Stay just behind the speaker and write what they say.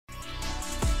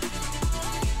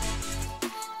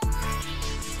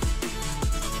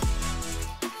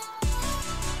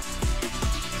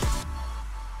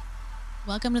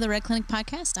Welcome to the Red Clinic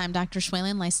Podcast. I'm Dr.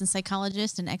 Schwalen, licensed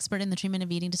psychologist and expert in the treatment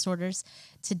of eating disorders.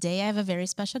 Today I have a very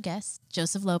special guest,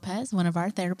 Joseph Lopez, one of our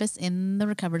therapists in the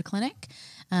Recovered Clinic,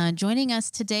 joining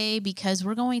us today because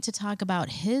we're going to talk about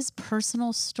his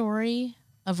personal story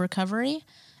of recovery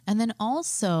and then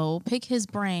also pick his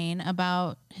brain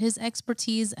about his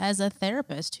expertise as a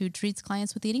therapist who treats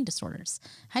clients with eating disorders.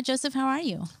 Hi, Joseph. How are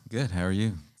you? Good. How are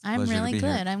you? I'm really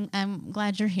good. I'm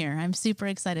glad you're here. I'm super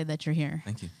excited that you're here.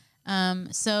 Thank you.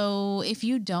 So if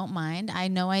you don't mind, I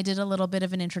know I did a little bit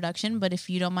of an introduction, but if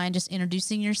you don't mind just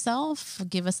introducing yourself,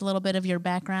 give us a little bit of your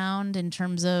background in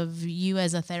terms of you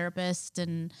as a therapist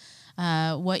and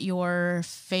what your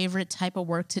favorite type of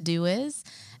work to do is,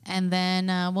 and then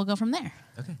we'll go from there.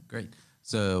 Okay, great.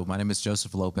 So my name is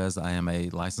Joseph Lopez. I am a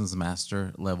licensed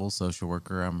master level social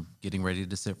worker. I'm getting ready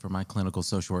to sit for my clinical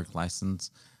social work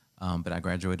license, but I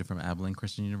graduated from Abilene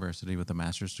Christian University with a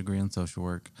master's degree in social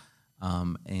work.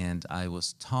 And I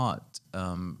was taught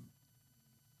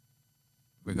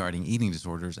regarding eating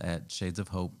disorders at Shades of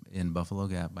Hope in Buffalo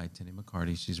Gap by Tenny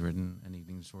McCarty. She's written an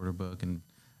eating disorder book and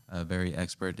very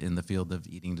expert in the field of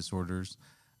eating disorders.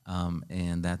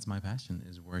 And that's my passion,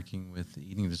 is working with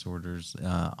eating disorders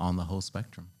on the whole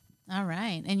spectrum. All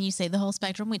right. And you say the whole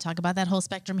spectrum. We talk about that whole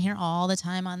spectrum here all the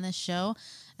time on this show.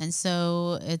 And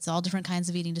so it's all different kinds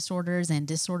of eating disorders and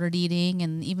disordered eating,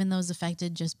 and even those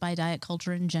affected just by diet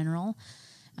culture in general.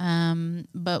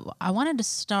 But I wanted to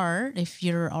start, if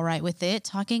you're all right with it,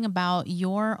 talking about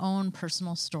your own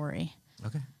personal story.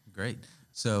 Okay, great.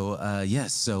 So,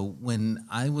 yes. So when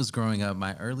I was growing up,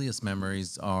 my earliest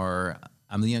memories are,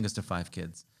 I'm the youngest of 5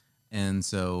 kids. And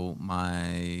so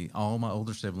all my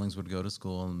older siblings would go to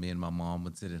school, and me and my mom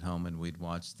would sit at home and we'd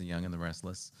watch The Young and the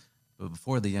Restless. But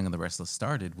before The Young and the Restless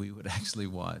started, we would actually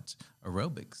watch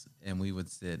aerobics, and we would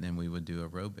sit and we would do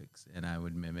aerobics, and I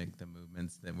would mimic the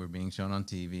movements that were being shown on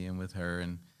TV and with her.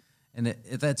 And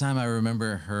at that time, I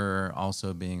remember her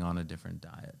also being on a different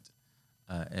diet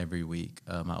every week.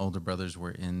 My older brothers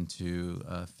were into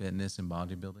fitness and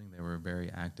bodybuilding. They were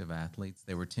very active athletes.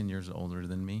 They were 10 years older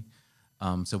than me.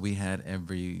 So we had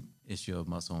every issue of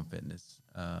Muscle and Fitness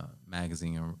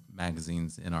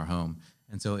magazines in our home.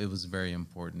 And so it was very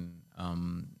important.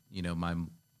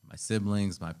 My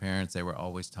siblings, my parents, they were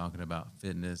always talking about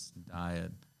fitness,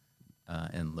 diet,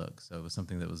 and look. So it was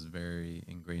something that was very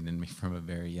ingrained in me from a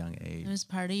very young age. It was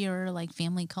part of your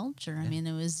family culture. Yeah. I mean,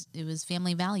 it was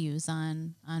family values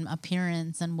on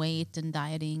appearance and weight and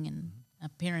dieting and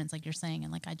appearance, like you're saying,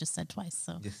 and like I just said twice.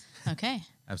 So, yes. Okay.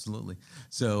 Absolutely.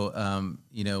 So,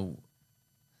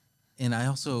 and I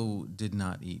also did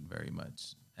not eat very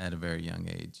much at a very young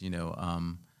age.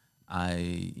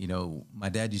 My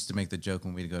dad used to make the joke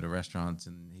when we'd go to restaurants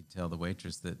and he'd tell the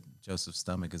waitress that Joseph's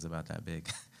stomach is about that big,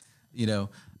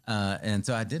 and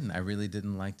so I really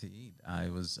didn't like to eat. I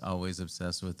was always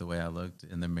obsessed with the way I looked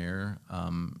in the mirror.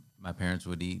 My parents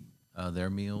would eat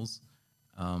their meals,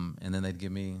 and then they'd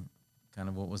give me kind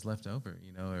of what was left over,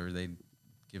 or they'd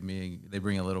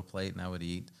bring a little plate and I would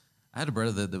eat. I had a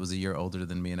brother that was a year older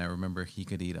than me, and I remember he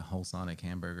could eat a whole Sonic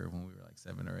hamburger when we were like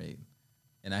 7 or 8,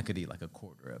 and I could eat like a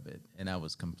quarter of it, and I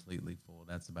was completely full.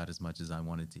 That's about as much as I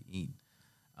wanted to eat.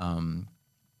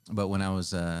 But when I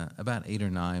was about 8 or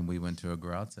 9, we went to a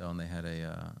garage sale, and they had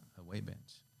a weight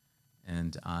bench,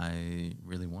 and I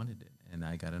really wanted it, and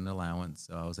I got an allowance,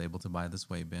 so I was able to buy this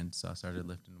weight bench, so I started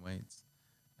lifting weights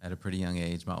at a pretty young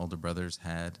age. My older brothers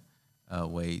had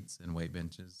weights and weight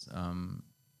benches,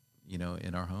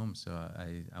 in our home. So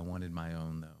I wanted my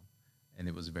own, though, and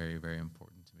it was very, very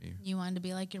important to me. You wanted to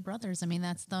be like your brothers. I mean,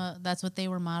 that's what they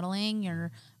were modeling.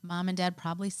 Your mom and dad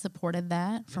probably supported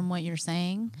that, from what you're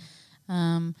saying.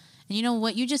 And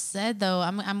what you just said, though,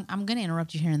 I'm going to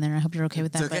interrupt you here and there. I hope you're okay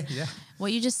with that. It's okay. But yeah.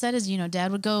 What you just said is,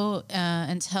 dad would go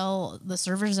and tell the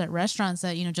servers at restaurants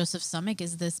that, Joseph's stomach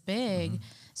is this big. Mm-hmm.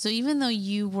 So even though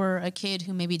you were a kid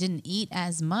who maybe didn't eat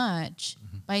as much,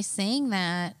 mm-hmm. by saying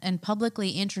that and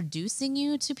publicly introducing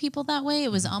you to people that way,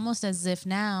 it was mm-hmm. almost as if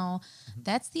now mm-hmm.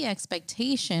 that's the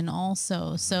expectation also.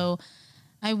 Mm-hmm. So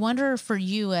I wonder for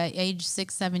you at age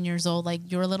 6, 7 years old, like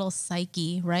your little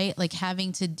psyche, right? Like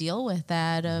having to deal with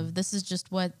that of this is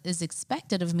just what is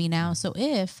expected of me now. So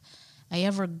if I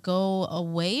ever go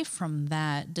away from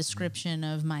that description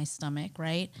mm-hmm. of my stomach,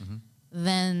 right? Mm-hmm.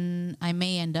 then I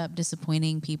may end up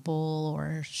disappointing people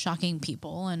or shocking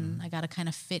people, and mm-hmm. I got to kind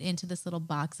of fit into this little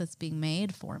box that's being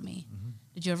made for me. Mm-hmm.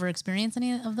 Did you ever experience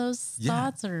any of those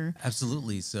thoughts? Or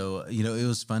absolutely. So, it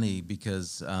was funny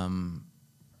because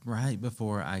right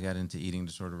before I got into eating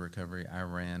disorder recovery, I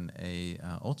ran a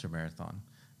ultra marathon.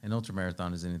 An ultra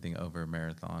marathon is anything over a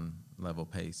marathon level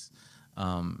pace.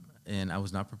 and I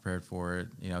was not prepared for it.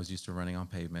 I was used to running on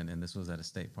pavement, and this was at a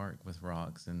state park with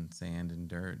rocks and sand and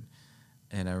dirt.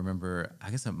 And I remember, I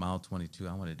guess at mile 22,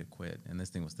 I wanted to quit, and this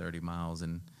thing was 30 miles.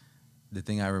 And the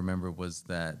thing I remember was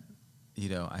that,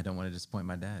 I don't want to disappoint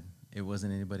my dad. It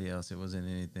wasn't anybody else. It wasn't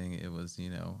anything. It was,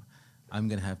 I'm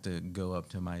going to have to go up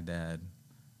to my dad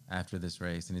after this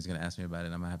race, and he's going to ask me about it,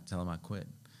 and I'm going to have to tell him I quit.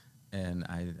 And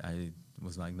I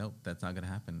was like, nope, that's not going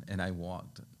to happen. And I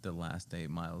walked the last 8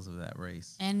 miles of that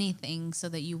race. Anything so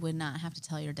that you would not have to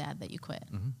tell your dad that you quit.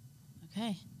 Mm-hmm.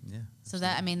 Okay. Yeah. So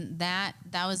that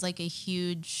was like a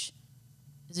huge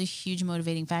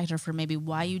motivating factor for maybe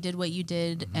why you did what you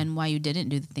did and why you didn't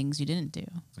do the things you didn't do.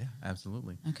 Yeah,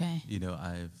 absolutely. Okay.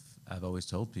 I've always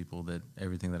told people that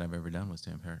everything that I've ever done was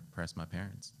to impress my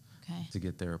parents. Okay. To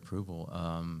get their approval.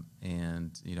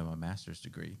 And my master's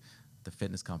degree, the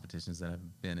fitness competitions that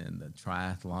I've been in, the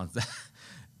triathlons,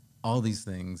 all these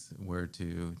things were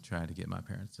to try to get my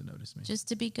parents to notice me. Just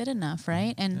to be good enough,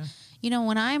 right? And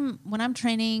when I'm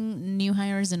training new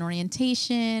hires in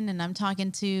orientation, and I'm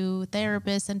talking to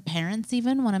therapists and parents,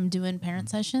 even when I'm doing parent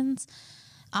sessions,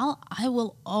 I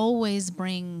will always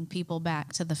bring people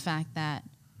back to the fact that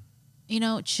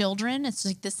children, it's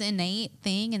like this innate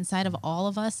thing inside of all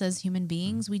of us as human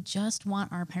beings. We just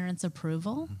want our parents'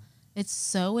 approval. It's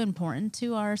so important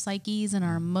to our psyches and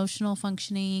our emotional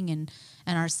functioning and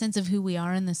our sense of who we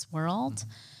are in this world.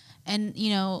 And,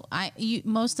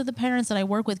 most of the parents that I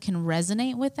work with can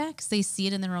resonate with that because they see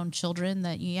it in their own children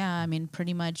that,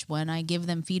 pretty much when I give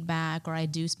them feedback or I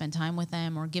do spend time with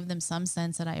them or give them some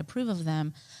sense that I approve of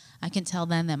them, I can tell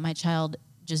them that my child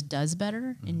just does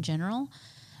better in general.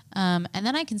 And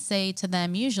then I can say to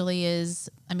them usually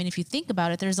if you think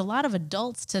about it, there's a lot of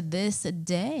adults to this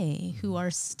day who are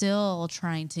still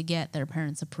trying to get their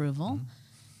parents' approval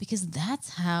because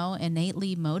that's how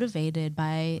innately motivated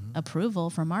by approval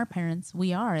from our parents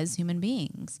we are as human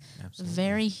beings. Absolutely. A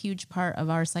very huge part of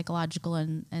our psychological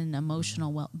and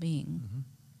emotional well-being.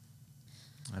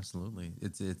 Absolutely.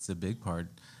 It's a big part,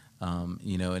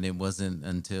 and it wasn't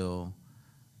until...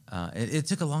 It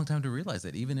took a long time to realize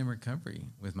that, even in recovery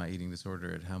with my eating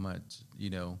disorder, at how much,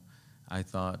 I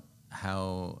thought,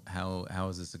 how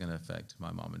is this going to affect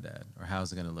my mom and dad, or how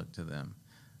is it going to look to them,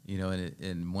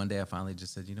 and one day I finally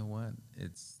just said, you know what,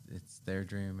 it's their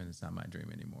dream and it's not my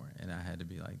dream anymore, and I had to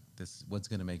be like, this, what's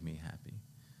going to make me happy,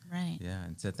 right? Yeah,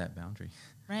 and set that boundary.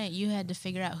 Right, you had to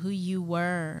figure out who you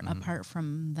were apart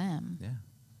from them. Yeah,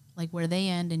 like where they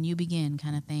end and you begin,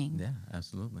 kind of thing. Yeah,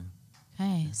 absolutely.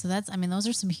 Okay, so those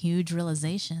are some huge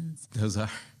realizations. Those are.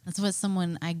 That's what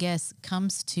someone, I guess,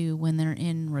 comes to when they're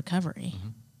in recovery.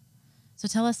 So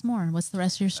tell us more. What's the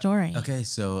rest of your story? Okay,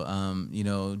 so,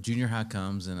 junior high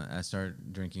comes and I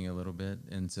start drinking a little bit.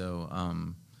 And so,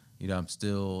 I'm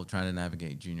still trying to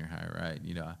navigate junior high, right?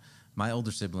 My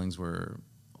older siblings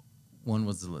one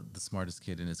was the smartest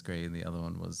kid in his grade, and the other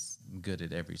one was good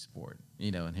at every sport,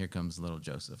 and here comes little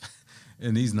Joseph.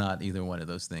 And he's not either one of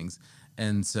those things.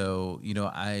 And so,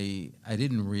 I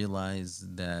didn't realize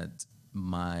that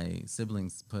my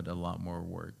siblings put a lot more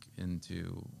work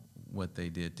into what they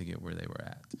did to get where they were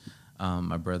at.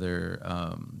 My brother,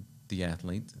 the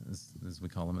athlete, as we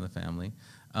call him in the family,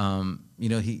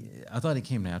 I thought it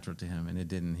came natural to him, and it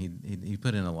didn't. He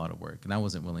put in a lot of work, and I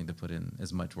wasn't willing to put in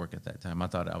as much work at that time. I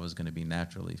thought I was going to be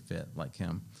naturally fit like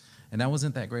him, and I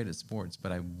wasn't that great at sports,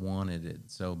 but I wanted it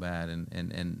so bad,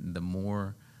 and the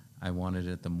more I wanted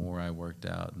it, the more I worked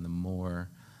out, and the more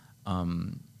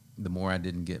I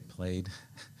didn't get played,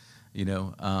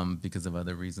 because of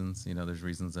other reasons. There's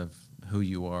reasons of who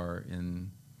you are in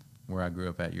where I grew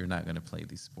up at. You're not going to play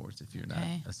these sports if you're not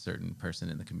a certain person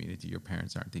in the community. Your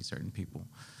parents aren't these certain people.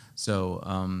 So,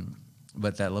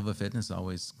 but that love of fitness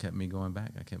always kept me going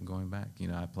back. I kept going back.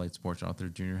 I played sports all through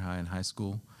junior high and high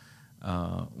school.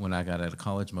 When I got out of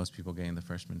college, most people gained the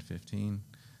freshman 15.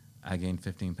 I gained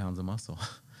 15 pounds of muscle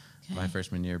my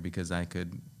freshman year because I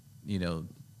could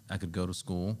go to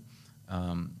school.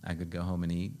 I could go home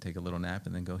and eat, take a little nap,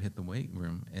 and then go hit the weight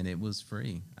room, and it was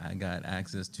free. I got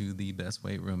access to the best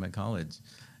weight room at college,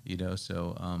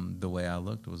 so the way I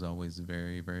looked was always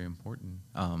very, very important.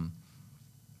 I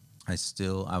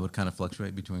would kind of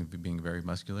fluctuate between being very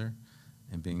muscular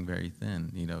and being very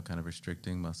thin, kind of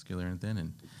restricting muscular and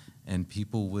thin, and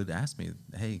people would ask me,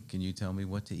 hey, can you tell me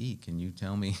what to eat? Can you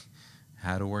tell me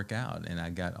how to work out? And I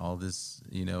got all this,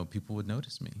 people would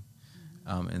notice me.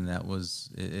 And that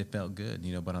it felt good,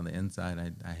 but on the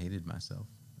inside, I hated myself.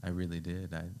 I really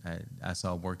did. I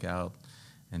saw workout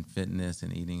and fitness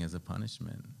and eating as a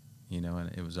punishment,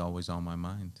 and it was always on my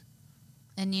mind.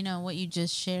 And what you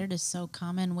just shared is so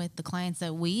common with the clients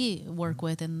that we work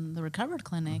with in the Recovered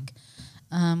Clinic.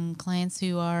 clients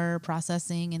who are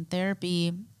processing in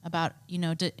therapy about,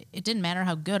 it didn't matter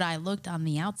how good I looked on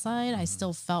the outside. I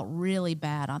still felt really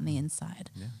bad on the inside.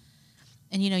 Yeah.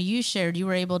 And, you shared you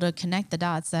were able to connect the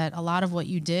dots that a lot of what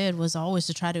you did was always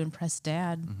to try to impress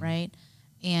dad, right?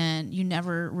 And you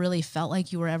never really felt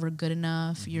like you were ever good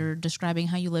enough. You're describing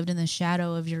how you lived in the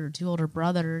shadow of your two older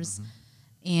brothers.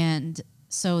 And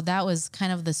so that was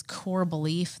kind of this core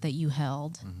belief that you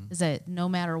held, is that no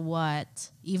matter what,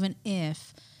 even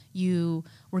if you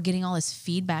were getting all this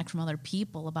feedback from other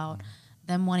people about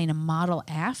them wanting to model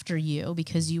after you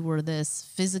because you were this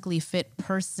physically fit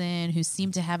person who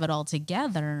seemed to have it all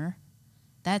together,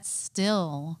 that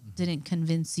still didn't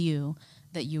convince you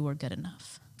that you were good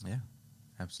enough. Yeah,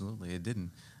 absolutely. It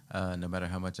didn't. No matter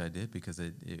how much I did, because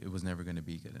it was never going to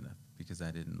be good enough, because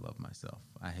I didn't love myself.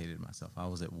 I hated myself. I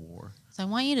was at war. So I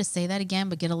want you to say that again,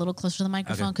 but get a little closer to the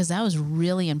microphone, because that was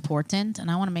really important, and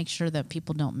I want to make sure that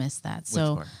people don't miss that. Which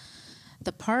part?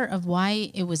 The part of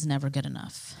why it was never good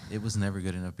enough. It was never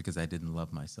good enough because I didn't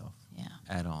love myself. Yeah.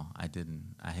 At all. I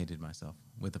didn't. I hated myself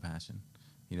with a passion.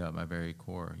 At my very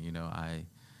core. I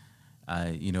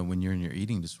when you're in your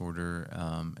eating disorder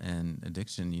and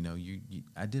addiction,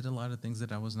 I did a lot of things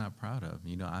that I was not proud of.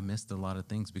 I missed a lot of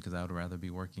things because I would rather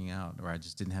be working out, or I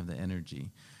just didn't have the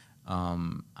energy.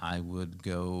 I would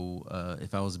go,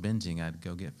 if I was binging, I'd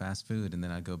go get fast food, and then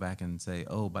I'd go back and say,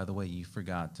 oh, by the way, you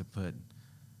forgot to put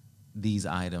these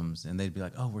items, and they'd be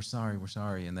like, oh, we're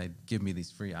sorry, and they'd give me these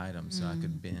free items so I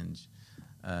could binge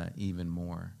even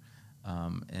more.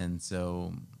 And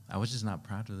so I was just not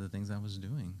proud of the things I was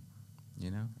doing,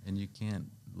 and you can't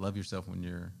love yourself when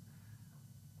you're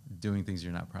doing things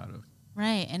you're not proud of.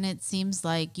 Right. And it seems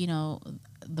like,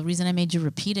 the reason I made you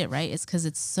repeat it, right, is because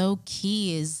it's so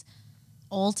key. Is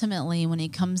ultimately, when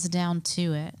it comes down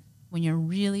to it, when you're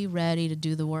really ready to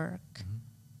do the work,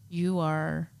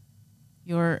 you're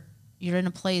in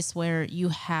a place where you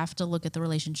have to look at the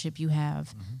relationship you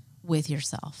have with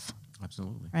yourself.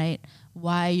 Absolutely. Right?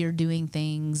 Why you're doing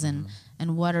things, and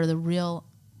what are the real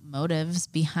motives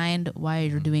behind why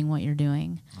you're doing what you're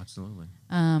doing. Absolutely.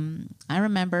 I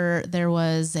remember there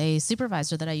was a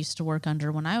supervisor that I used to work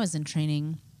under when I was in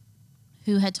training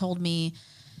who had told me,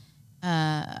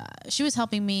 she was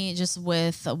helping me just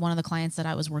with one of the clients that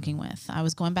I was working with. I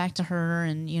was going back to her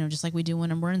and, just like we do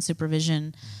when we're in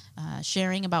supervision,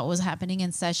 sharing about what was happening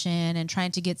in session and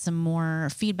trying to get some more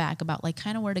feedback about like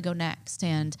kind of where to go next.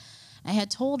 And I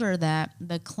had told her that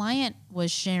the client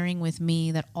was sharing with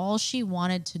me that all she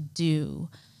wanted to do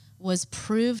was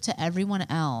prove to everyone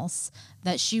else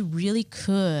that she really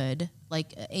could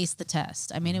like ace the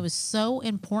test. I mean, it was so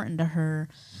important to her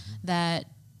that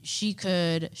she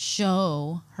could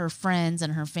show her friends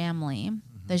and her family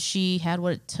that she had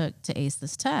what it took to ace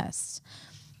this test.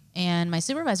 And my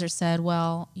supervisor said,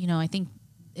 well, I think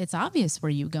it's obvious where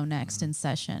you go next in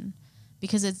session,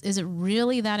 because is it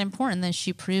really that important that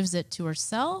she proves it to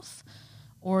herself,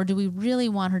 or do we really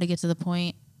want her to get to the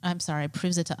point,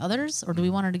 proves it to others, or do we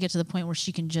want her to get to the point where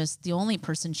she can the only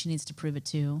person she needs to prove it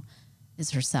to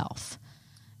is herself?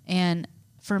 And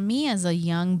for me as a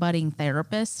young budding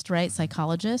therapist, right,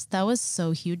 psychologist, that was so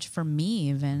huge for me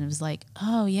even. It was like,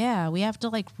 oh yeah, we have to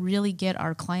like really get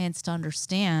our clients to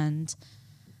understand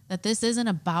that this isn't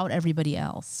about everybody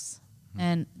else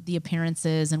and the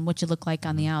appearances and what you look like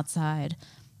on the outside,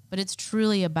 but it's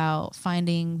truly about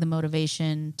finding the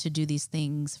motivation to do these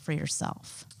things for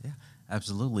yourself. Yeah,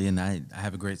 absolutely. And I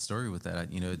have a great story with that.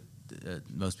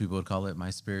 Most people would call it my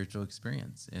spiritual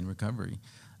experience in recovery.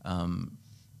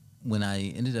 When I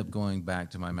ended up going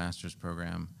back to my master's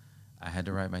program, I had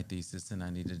to write my thesis and I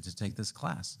needed to take this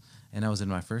class. And I was in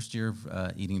my first year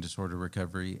of eating disorder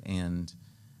recovery, and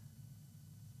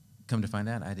come to find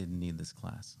out I didn't need this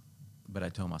class. But I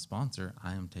told my sponsor,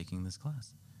 I am taking this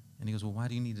class. And he goes, well, why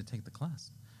do you need to take the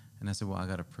class? And I said, well, I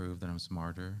got to prove that I'm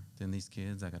smarter than these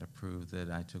kids. I got to prove that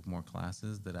I took more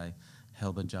classes, that I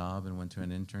held a job and went to an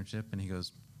internship. And he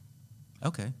goes,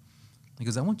 okay. He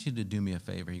goes, I want you to do me a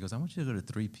favor. He goes, I want you to go to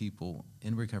 3 people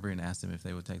in recovery and ask them if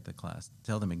they would take the class.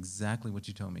 Tell them exactly what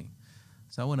you told me.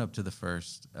 So I went up to the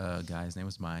first guy. His name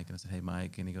was Mike. And I said, hey,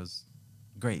 Mike. And he goes,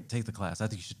 great, take the class. I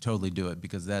think you should totally do it,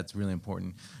 because that's really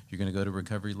important. You're going to go to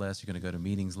recovery less. You're going to go to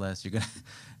meetings less.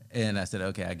 And I said,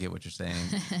 okay, I get what you're saying,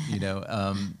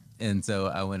 And so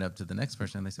I went up to the next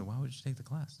person, and they said, why would you take the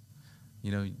class?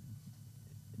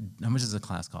 How much does the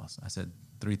class cost? I said,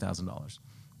 $3,000.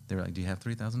 They were like, do you have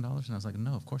 $3,000? And I was like,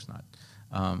 no, of course not.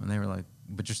 And they were like,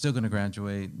 but you're still going to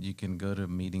graduate. You can go to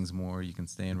meetings more. You can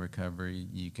stay in recovery.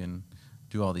 You can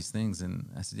do all these things. And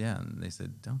I said, yeah. And they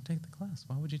said, don't take the class.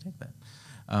 Why would you take that?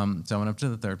 So I went up to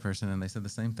the third person, and they said the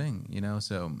same thing,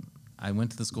 So I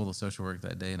went to the School of Social Work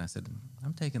that day, and I said,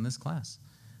 I'm taking this class.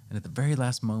 And at the very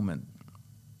last moment,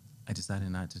 I decided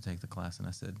not to take the class. And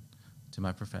I said to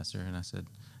my professor, and I said,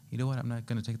 you know what, I'm not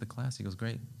going to take the class. He goes,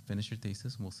 great, finish your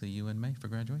thesis, and we'll see you in May for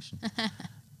graduation.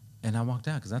 And I walked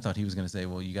out because I thought he was going to say,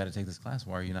 well, you got to take this class.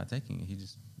 Why are you not taking it?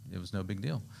 It was no big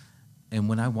deal. And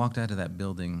when I walked out of that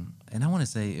building, and I want to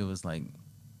say it was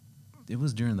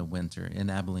during the winter in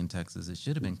Abilene, Texas. It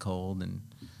should have been cold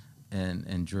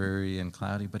and dreary and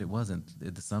cloudy, but it wasn't.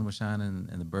 The sun was shining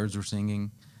and the birds were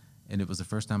singing. And it was the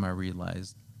first time I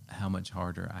realized how much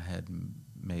harder I had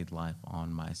made life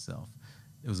on myself.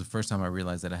 It was the first time I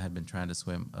realized that I had been trying to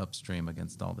swim upstream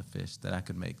against all the fish, that I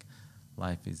could make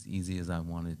life as easy as I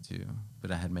wanted to,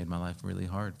 but I had made my life really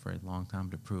hard for a long time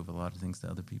to prove a lot of things to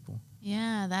other people.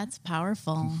 Yeah, that's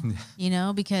powerful,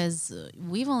 because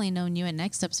we've only known you at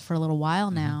Next Steps for a little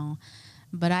while now,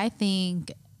 but I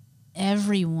think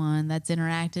everyone that's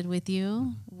interacted with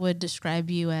you would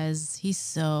describe you as he's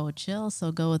so chill,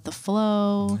 so go with the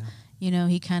flow.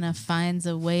 He kind of finds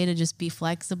a way to just be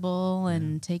flexible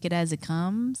and take it as it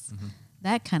comes.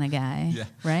 That kind of guy,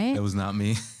 right? That was not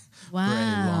me.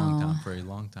 Wow. For a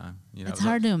long time. It's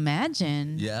hard to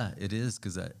imagine. Yeah, it is,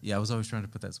 because I was always trying to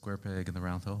put that square peg in the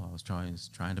round hole. I was trying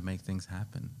to make things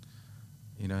happen,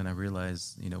 and I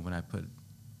realized, when I put,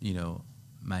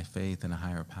 my faith in a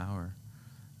higher power,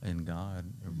 in God,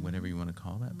 or whatever you want to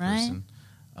call that person,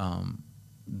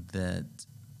 that,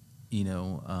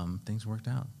 things worked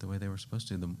out the way they were supposed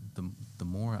to. The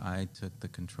more I took the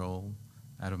control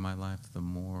out of my life, the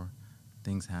more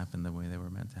things happened the way they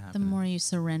were meant to happen. The more you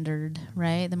surrendered,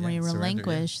 right? The more you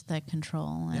relinquished that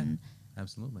control. And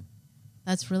absolutely.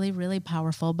 That's really, really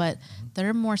powerful. But there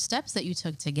are more steps that you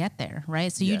took to get there,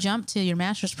 right? So you jumped to your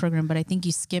master's program, but I think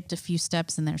you skipped a few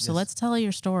steps in there. So let's tell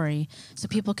your story so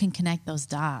people can connect those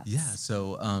dots. Yeah.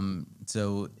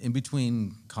 So in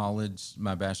between college,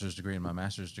 my bachelor's degree and my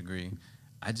master's degree,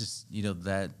 I just,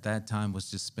 that time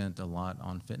was just spent a lot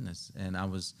on fitness. And I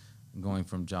was going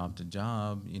from job to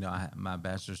job. My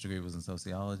bachelor's degree was in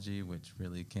sociology, which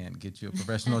really can't get you a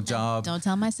professional job. Don't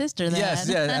tell my sister that. Yes,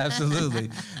 absolutely.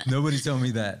 Nobody told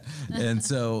me that. And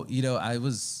so, I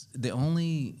was, the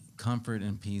only comfort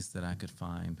and peace that I could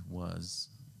find was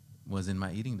in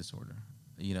my eating disorder.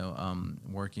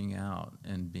 Working out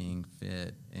and being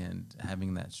fit and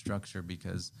having that structure,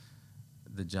 because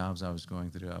the jobs I was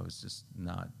going through, I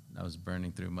was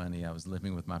burning through money. I was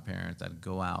living with my parents. I'd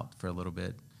go out for a little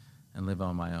bit and live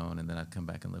on my own, and then I'd come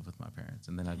back and live with my parents,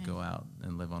 and then I'd go out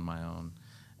and live on my own.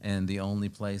 And the only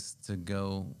place to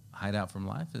go hide out from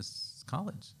life is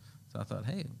college. So I thought,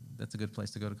 hey, that's a good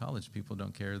place to go to college. People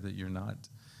don't care that you're not,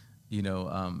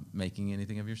 making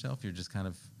anything of yourself. You're just kind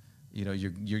of,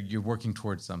 you're working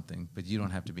towards something, but you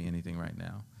don't have to be anything right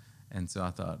now. And so I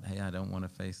thought, hey, I don't want to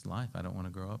face life. I don't want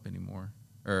to grow up anymore,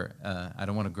 or I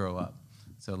don't want to grow up.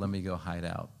 So let me go hide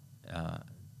out.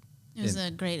 It was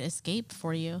a great escape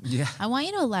for you. Yeah. I want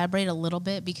you to elaborate a little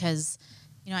bit, because,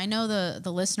 I know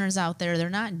the listeners out there, they're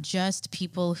not just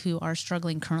people who are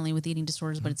struggling currently with eating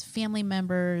disorders, but it's family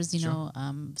members,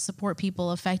 support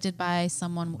people affected by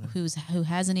someone who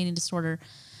has an eating disorder.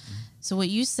 So what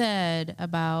you said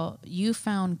about you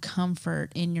found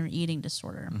comfort in your eating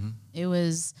disorder, it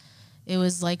was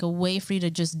like a way for you to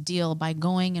just deal by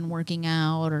going and working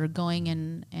out, or going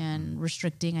and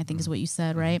restricting, I think is what you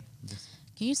said, right? Yes.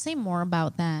 Can you say more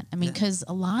about that? I mean, because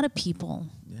a lot of people,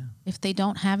 if they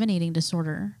don't have an eating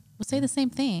disorder, will say the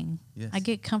same thing. Yes. I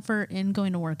get comfort in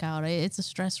going to work out. It's a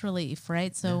stress relief,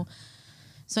 right? So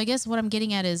I guess what I'm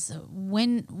getting at is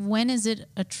when is it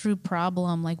a true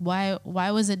problem? Like why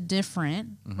was it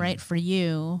different, right, for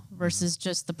you versus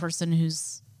just the person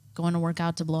who's going to work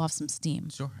out to blow off some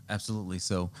steam? Sure, absolutely.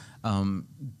 So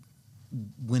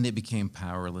when I became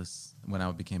powerless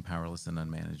and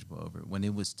unmanageable over it, when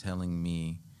it was telling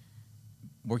me,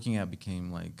 working out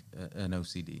became like an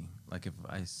OCD. Like if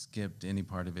I skipped any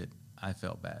part of it, I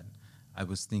felt bad. I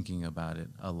was thinking about it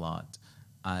a lot.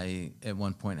 I, at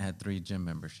one point, had 3 gym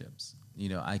memberships.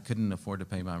 I couldn't afford to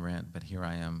pay my rent, but here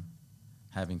I am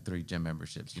having 3 gym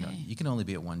memberships. Okay. You can only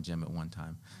be at one gym at one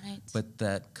time. Right. But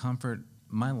that comfort,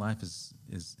 my life is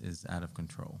out of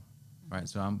control. Right,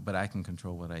 but I can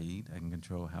control what I eat. I can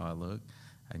control how I look.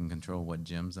 I can control what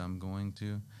gyms I'm going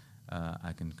to.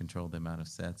 I can control the amount of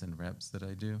sets and reps that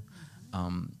I do.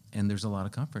 And there's a lot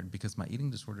of comfort, because my eating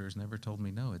disorder has never told me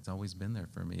no. It's always been there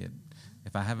for me.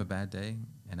 If I have a bad day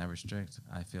and I restrict,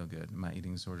 I feel good. My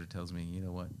eating disorder tells me, you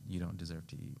know what, you don't deserve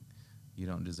to eat. You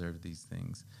don't deserve these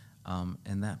things.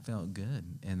 And that felt good.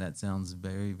 And that sounds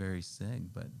very, very sick,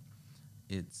 but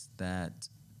it's that,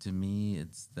 to me,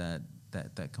 it's that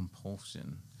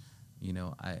compulsion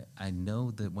I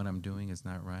know that what I'm doing is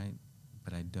not right,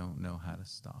 but I don't know how to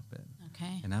stop it.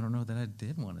 Okay. And I don't know that I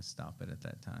did want to stop it at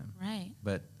that time. Right.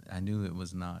 But I knew it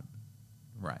was not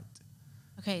right.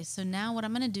 Okay, so now what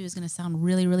I'm going to do is going to sound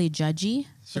really, really judgy,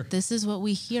 Sure. but this is what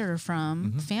we hear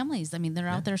from families. I mean, they're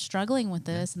out there struggling with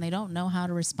this and they don't know how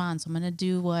to respond. So I'm going to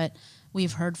do what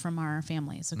we've heard from our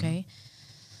families, okay?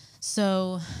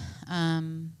 So,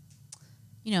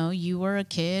 you were a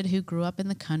kid who grew up in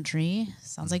the country.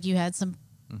 Sounds like you had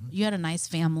you had a nice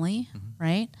family,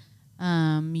 right?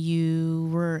 You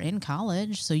were in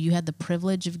college, so you had the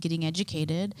privilege of getting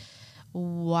educated.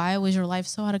 Why was your life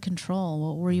so out of control?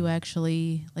 What were you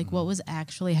actually like? What was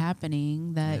actually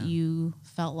happening that you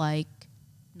felt like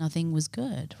nothing was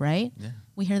good? Right? Yeah.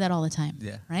 We hear that all the time.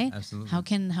 Yeah. Right? Absolutely. How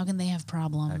can they have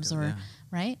problems or yeah.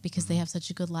 right? Because they have such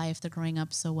a good life. They're growing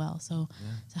up so well. So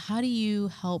how do you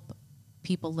help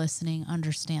people listening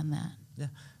understand that? Yeah.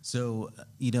 So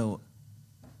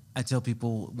I tell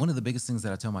people, one of the biggest things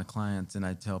that I tell my clients and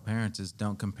I tell parents is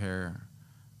don't compare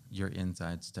your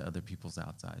insides to other people's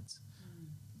outsides.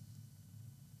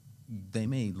 They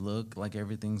may look like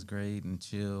everything's great and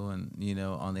chill and,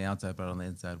 on the outside, but on the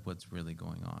inside, what's really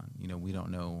going on? We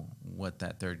don't know what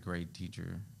that third grade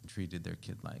teacher treated their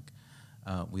kid like.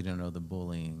 We don't know the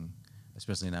bullying,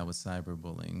 especially now with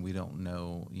cyberbullying. We don't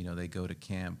know, they go to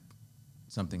camp,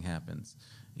 something happens.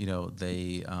 I'm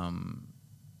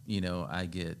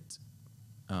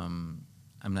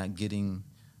not getting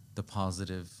the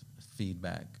positive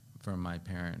feedback from my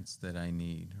parents that I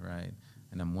need, right?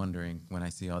 And I'm wondering when I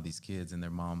see all these kids and their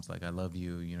mom's like, I love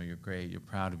you, you're great, you're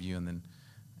proud of you. And then,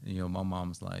 my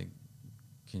mom's like,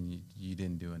 you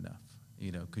didn't do enough.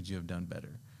 Could you have done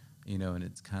better? And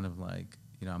it's kind of like,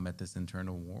 I'm at this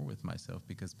internal war with myself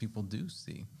because people do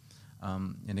see.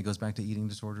 And it goes back to eating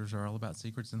disorders are all about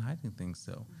secrets and hiding things.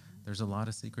 So there's a lot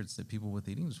of secrets that people with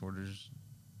eating disorders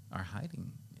are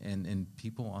hiding. And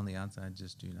people on the outside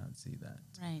just do not see that.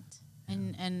 Right.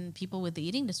 And people with the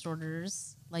eating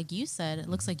disorders, like you said, it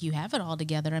looks like you have it all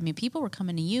together. I mean, people were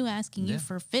coming to you asking you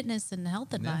for fitness and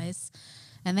health advice,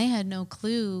 and they had no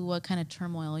clue what kind of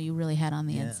turmoil you really had on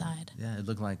the inside. Yeah, it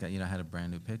looked like I had a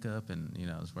brand new pickup, and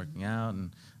I was working out,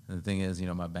 and the thing is,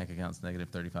 my bank account's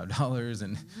negative $35,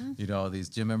 and all these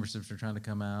gym memberships are trying to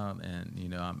come out,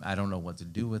 and I don't know what to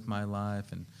do with my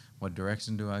life, and what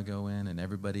direction do I go in,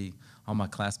 and all my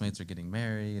classmates are getting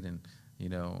married, and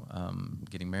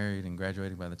getting married and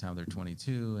graduating by the time they're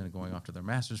 22 and going off to their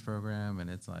master's program. And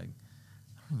it's like,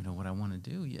 I don't even know what I want to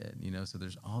do yet, so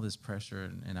there's all this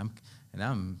pressure and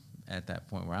I'm at that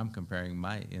point where I'm comparing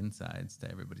my insides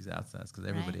to everybody's outsides because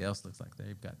everybody else looks like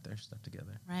they've got their stuff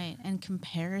together. Right. And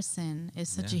comparison is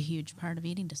such a huge part of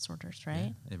eating disorders,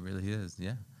 right? Yeah, it really is.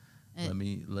 Yeah. Let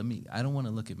me, I don't want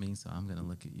to look at me, so I'm going to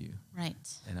look at you. Right.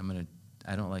 And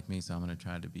I don't like me, so I'm going to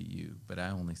try to be you, but I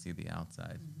only see the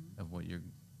outside of what you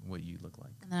look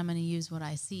like. And then I'm going to use what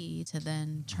I see to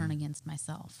then turn against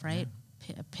myself, right?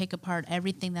 Yeah. Pick apart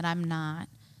everything that I'm not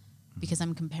because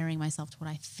I'm comparing myself to what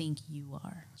I think you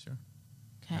are. Sure.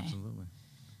 Okay. Absolutely.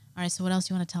 All right. So what else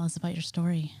do you want to tell us about your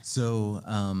story? So,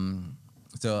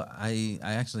 I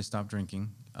actually stopped drinking,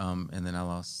 and then I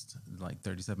lost like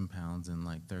 37 pounds in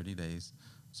like 30 days.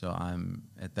 So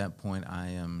at that point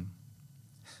I'm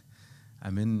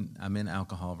in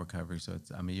alcohol recovery, so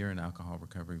I'm a year in alcohol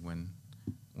recovery when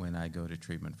I go to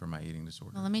treatment for my eating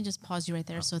disorder. Well, let me just pause you right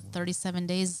there. So 37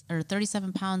 days or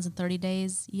 37 pounds in 30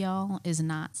 days, y'all, is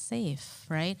not safe,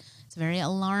 right? It's very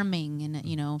alarming. And,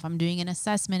 if I'm doing an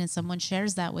assessment and someone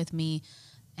shares that with me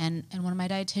and one of my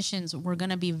dietitians, we're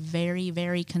going to be very,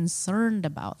 very concerned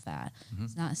about that.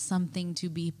 It's not something to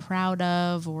be proud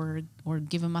of or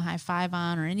give them a high five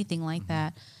on or anything like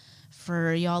that.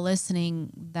 For y'all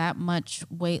listening, that much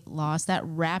weight loss, that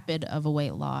rapid of a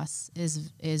weight loss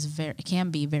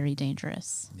can be very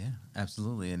dangerous. Yeah,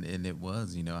 absolutely. And it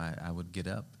was, I would get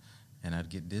up and I'd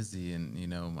get dizzy and,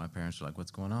 my parents were like,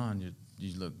 what's going on?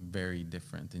 You look very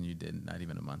different than you did not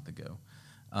even a month ago.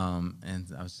 And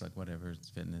I was just like, whatever, it's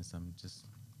fitness. I'm just,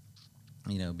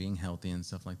 being healthy and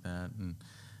stuff like that.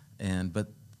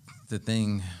 But the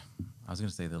thing, I was going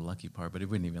to say the lucky part, but it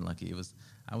wasn't even lucky.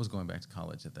 I was going back to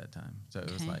college at that time. So it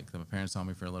was like my parents saw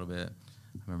me for a little bit.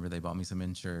 I remember they bought me some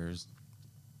Ensures.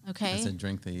 Okay. I said,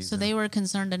 drink these. So they were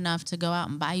concerned enough to go out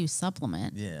and buy you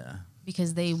supplement. Yeah.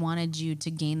 Because they wanted you to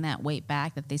gain that weight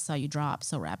back that they saw you drop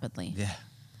so rapidly. Yeah.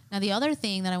 Now, the other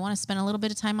thing that I want to spend a little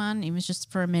bit of time on, even just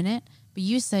for a minute, but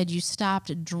you said you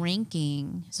stopped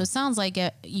drinking. So it sounds like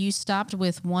you stopped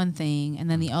with one thing and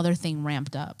then the other thing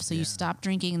ramped up. So you stopped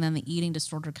drinking and then the eating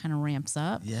disorder kind of ramps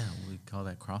up. Yeah, we call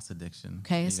that cross addiction.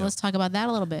 Okay, so let's talk about that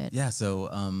a little bit. Yeah, so,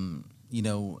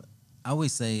 I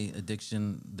always say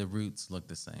addiction, the roots look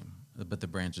the same, but the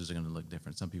branches are going to look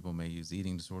different. Some people may use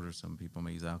eating disorders, some people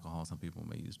may use alcohol, some people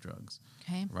may use drugs.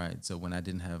 Okay. Right. So when I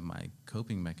didn't have my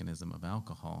coping mechanism of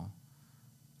alcohol,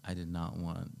 I did not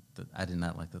I did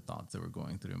not like the thoughts that were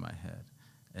going through my head.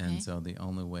 And Okay. so the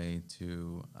only way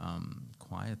to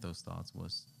quiet those thoughts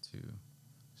was to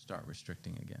start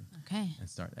restricting again Okay. and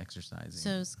start exercising.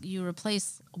 So you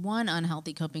replace one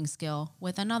unhealthy coping skill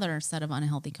with another set of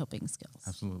unhealthy coping skills.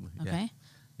 Absolutely. Okay.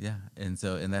 Yeah. And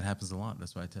that happens a lot.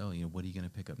 That's why I tell you, what are you going to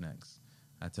pick up next?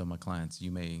 I tell my clients,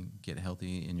 you may get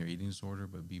healthy in your eating disorder,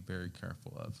 but be very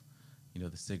careful of,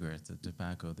 the cigarettes, the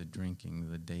tobacco, the drinking,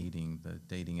 the dating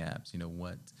apps,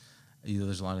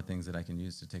 there's a lot of things that I can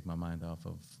use to take my mind off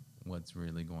of what's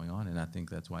really going on. And I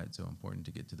think that's why it's so important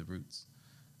to get to the roots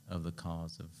of the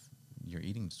cause of your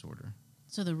eating disorder.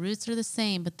 So the roots are the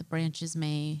same, but the branches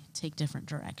may take different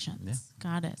directions. Yeah.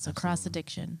 Got it. So Absolutely. cross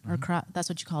addiction, or that's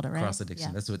what you called it, right? Cross addiction.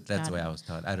 Yeah. That's the way I was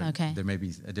taught. I don't. Okay. There may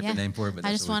be a different name for it, but I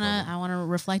that's just what we want to call it.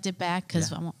 reflect it back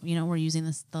because Yeah. we're using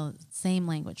the same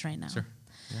language right now. Sure.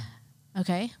 Yeah.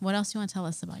 Okay. What else do you want to tell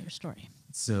us about your story?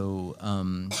 So,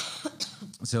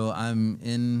 so I'm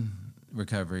in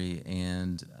recovery,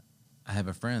 and I have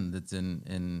a friend that's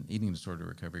in eating disorder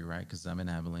recovery, right? Because I'm in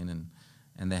Abilene,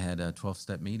 and they had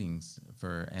 12-step meetings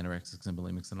for anorexics and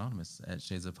bulimics anonymous at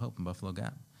Shades of Hope in Buffalo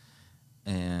Gap.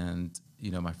 And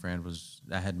my friend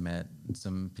I had met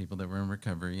some people that were in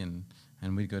recovery, and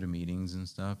we'd go to meetings and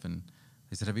stuff. And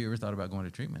they said, "Have you ever thought about going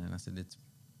to treatment?" And I said, "It's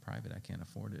private. I can't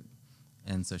afford it."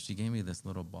 And so she gave me this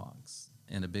little box.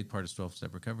 And a big part of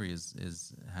 12-step recovery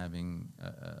is having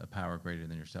a power greater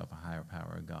than yourself, a higher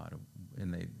power of God.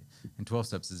 And 12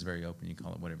 steps is very open. You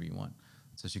call it whatever you want.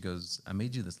 So she goes, "I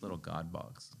made you this little God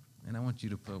box, and I want you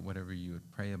to put whatever you would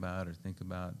pray about or think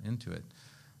about into it."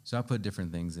 So I put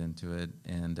different things into it.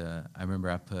 And I remember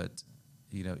I put,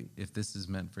 if this is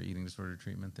meant for eating disorder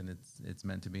treatment, then it's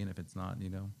meant to be. And if it's not,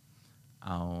 it'll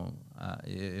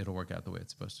work out the way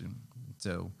it's supposed to.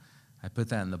 So I put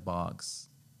that in the box.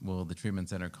 Well, the treatment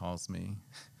center calls me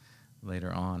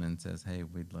later on and says, "Hey,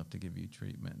 we'd love to give you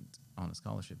treatment on a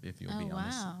scholarship if you'll be on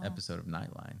this episode of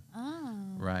Nightline."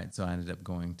 Oh. Right. So I ended up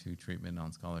going to treatment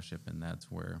on scholarship, and that's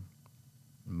where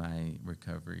my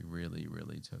recovery really,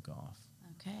 really took off.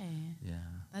 Okay. Yeah.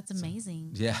 That's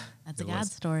amazing. Yeah. That's a God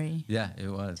story. Yeah, it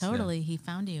was. Totally. Yeah. He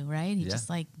found you, right? He just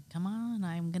come on,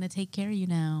 I'm going to take care of you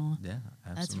now. Yeah,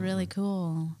 absolutely. That's really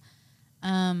cool.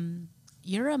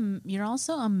 You're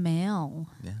also a male,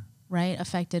 right?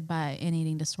 Affected by an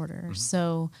eating disorder. Mm-hmm.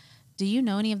 So do you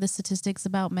know any of the statistics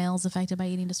about males affected by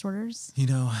eating disorders?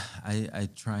 I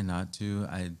try not to.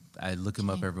 I look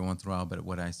them up every once in a while, but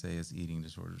what I say is eating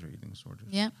disorders are eating disorders.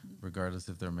 Yep. Regardless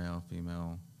if they're male,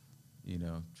 female,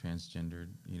 transgendered,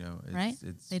 right?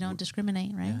 They don't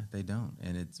discriminate, right? Yeah, they don't.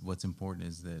 And what's important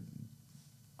is that,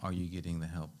 are you getting the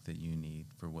help that you need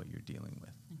for what you're dealing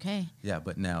with? Okay. Yeah,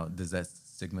 but now, does that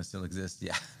stigma still exist?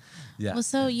 Yeah. Yeah. Well,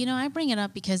 so, I bring it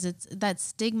up because it's that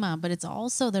stigma, but it's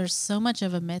also, there's so much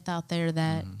of a myth out there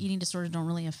that eating disorders don't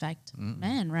really affect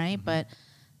men, right? Mm-hmm. But,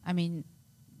 I mean,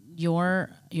 you're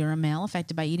a male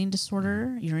affected by eating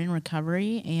disorder, you're in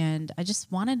recovery, and I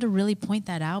just wanted to really point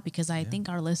that out because I think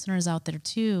our listeners out there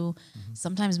too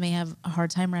sometimes may have a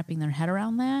hard time wrapping their head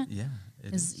around that. Yeah.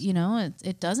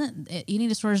 Eating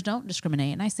disorders don't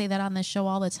discriminate, and I say that on this show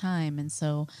all the time, and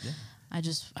so I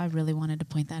really wanted to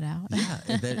point that out. Yeah,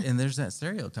 and there's that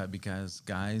stereotype because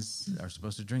guys are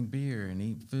supposed to drink beer and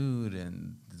eat food,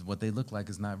 and what they look like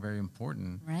is not very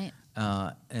important. Right.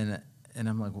 And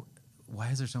I'm like, why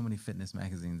is there so many fitness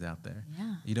magazines out there?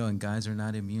 Yeah. And guys are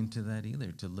not immune to that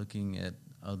either, to looking at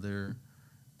other,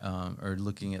 or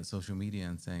looking at social media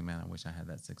and saying, "Man, I wish I had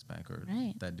that six-pack," or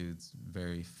 "That dude's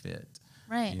very fit."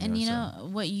 Right.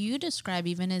 What you describe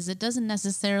even is it doesn't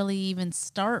necessarily even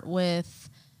start with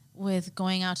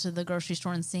going out to the grocery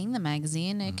store and seeing the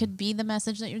magazine. It could be the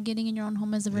message that you're getting in your own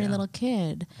home as a very little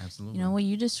kid. Absolutely. What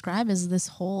you describe is this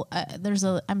whole,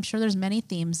 I'm sure there's many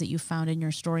themes that you found in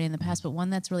your story in the past, but one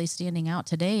that's really standing out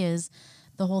today is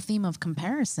the whole theme of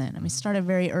comparison. I mean, it started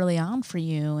very early on for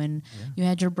you, and you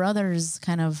had your brothers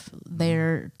kind of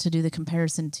there to do the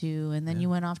comparison to, and then you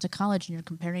went off to college and you're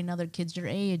comparing other kids your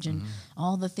age and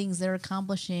all the things they're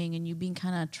accomplishing, and you being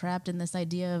kind of trapped in this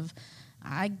idea of,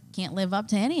 I can't live up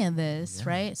to any of this,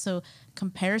 right? So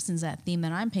comparison's that theme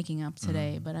that I'm picking up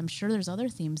today, but I'm sure there's other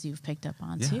themes you've picked up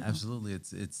on too. Yeah, absolutely.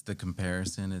 It's the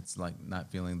comparison. It's like not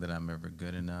feeling that I'm ever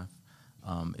good enough.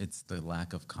 It's the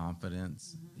lack of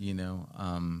confidence,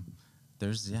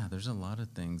 There's a lot of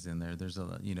things in there. There's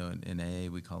in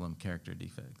AA we call them character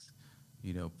defects.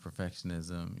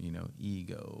 perfectionism,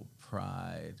 ego,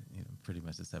 pride, pretty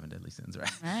much the seven deadly sins,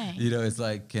 right? Right. It's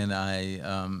like, can I,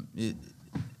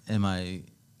 am I,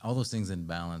 all those things in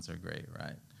balance are great,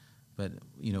 right? But,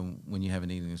 when you have an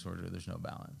eating disorder, there's no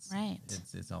balance. Right.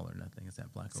 It's all or nothing. It's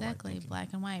that black or white Exactly, thinking.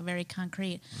 black and white, very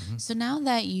concrete. So now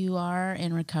that you are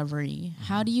in recovery,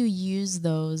 how do you use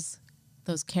those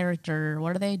character?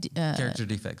 What are they? Character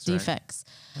defects. Right? Defects.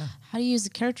 Yeah. How do you use the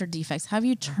character defects? How have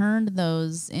you turned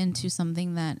those into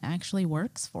something that actually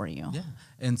works for you? Yeah.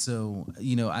 And so,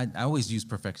 I always use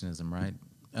perfectionism, right?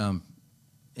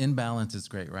 In balance is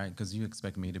great, right? Because you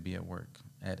expect me to be at work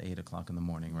at 8 o'clock in the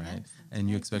morning, right? Yes, and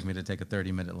you expect me to take a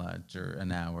 30-minute lunch or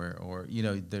an hour, or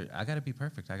I got to be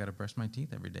perfect. I got to brush my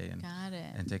teeth every day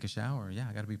and take a shower. Yeah,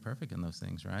 I got to be perfect in those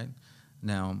things, right?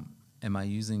 Now, am I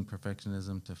using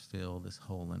perfectionism to fill this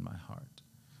hole in my heart,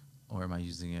 or am I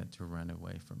using it to run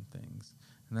away from things?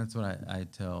 And that's what I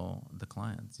tell the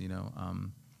clients.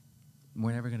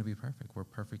 We're never going to be perfect. We're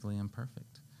perfectly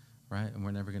imperfect, right? And we're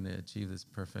never going to achieve this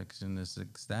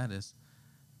perfectionistic status.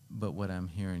 But what I'm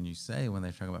hearing you say when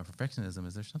they talk about perfectionism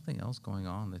is there's something else going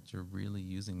on, that you're really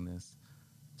using this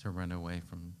to run away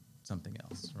from something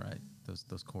else, right?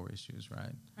 Those core issues,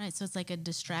 right? Right. So it's like a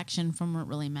distraction from what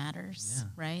really matters,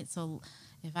 right? So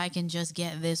if I can just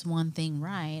get this one thing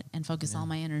right and focus all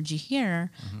my energy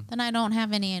here, then I don't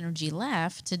have any energy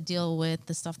left to deal with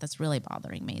the stuff that's really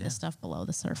bothering me, the stuff below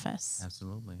the surface.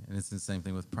 Absolutely. And it's the same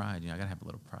thing with pride. I got to have a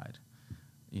little pride,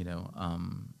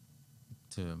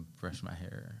 to brush my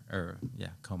hair, or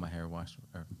comb my hair, wash,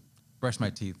 or brush my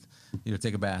teeth,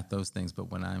 take a bath, those things.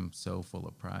 But when I'm so full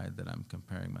of pride that I'm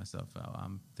comparing myself,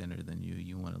 I'm thinner than you,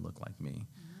 you want to look like me,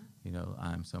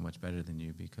 I'm so much better than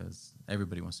you, because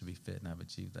everybody wants to be fit, and I've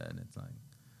achieved that. And it's like,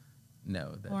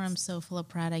 no. Or I'm so full of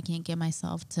pride, I can't get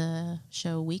myself to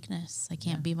show weakness. I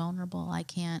can't be vulnerable. I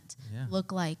can't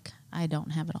look like I don't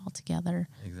have it all together.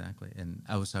 Exactly. And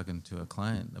I was talking to a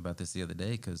client about this the other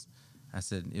day, because I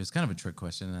said, it was kind of a trick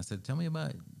question. And I said, tell me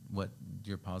about what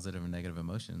your positive and negative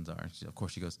emotions are. Of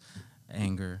course, she goes,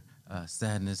 anger,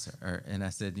 sadness. And I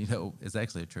said, it's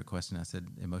actually a trick question. I said,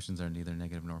 emotions are neither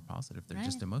negative nor positive. They're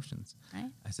just emotions. Right.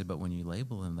 I said, but when you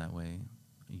label them that way,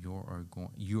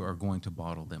 you are going to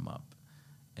bottle them up,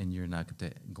 and you're not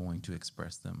going to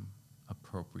express them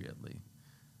appropriately.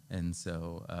 And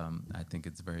so I think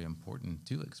it's very important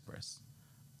to express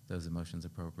those emotions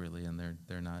appropriately, and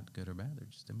they're not good or bad. They're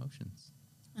just emotions.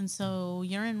 And so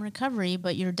you're in recovery,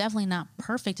 but you're definitely not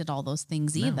perfect at all those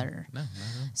things either. No.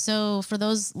 So for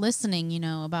those listening,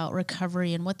 about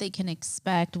recovery and what they can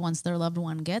expect once their loved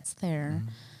one gets there,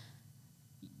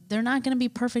 they're not going to be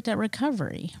perfect at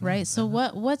recovery, right? So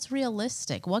what's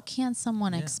realistic? What can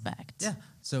someone expect? Yeah.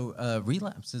 So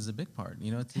relapse is a big part.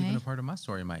 It's even a part of my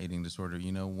story, my eating disorder.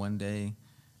 one day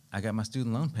I got my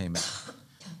student loan payment.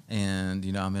 And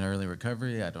I'm in early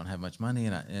recovery. I don't have much money,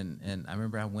 and I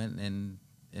remember I went and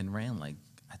ran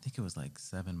I think it was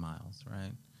 7 miles,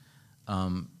 right?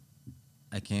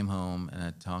 I came home and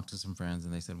I talked to some friends,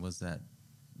 and they said, what's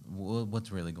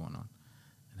really going on?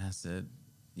 And I said,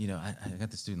 I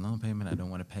got the student loan payment. I don't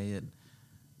want to pay it.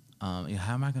 How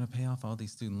am I going to pay off all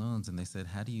these student loans? And they said,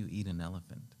 how do you eat an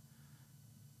elephant?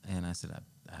 And I said,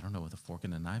 I don't know, with a fork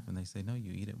and a knife. And they say, no,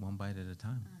 you eat it one bite at a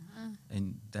time.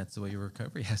 And that's the way your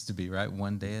recovery has to be, right?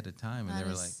 One day at a time. And that they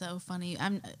were is like, so funny.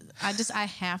 I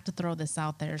have to throw this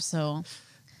out there. So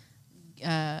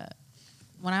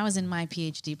when I was in my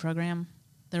PhD program,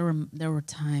 there were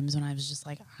times when I was just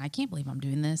like, I can't believe I'm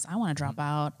doing this. I want to drop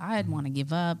out. I'd want to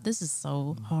give up. This is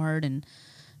so hard and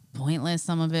pointless.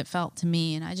 Some of it felt to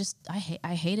me, and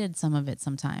I hated some of it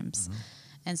sometimes.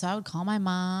 And so I would call my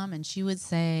mom, and she would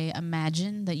say,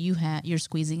 imagine that you're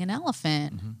squeezing an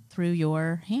elephant through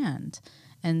your hand.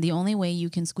 And the only way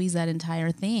you can squeeze that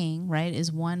entire thing, right,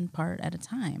 is one part at a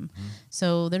time.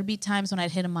 So there'd be times when I'd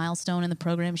hit a milestone in the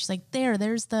program. She's like,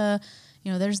 there's the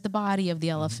body of the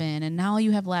elephant. And now all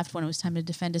you have left when it was time to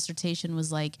defend dissertation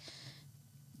was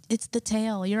it's the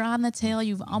tail. You're on the tail.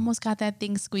 You've almost got that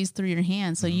thing squeezed through your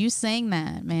hand. So you saying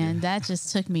that, man, that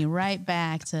just took me right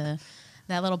back to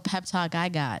that little pep talk I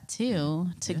got to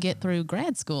get through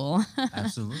grad school.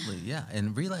 Absolutely, yeah.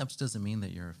 And relapse doesn't mean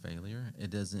that you're a failure.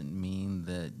 It doesn't mean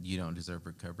that you don't deserve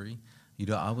recovery.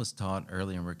 I was taught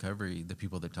early in recovery, the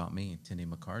people that taught me, Tinny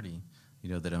McCarty,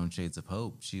 that owned Shades of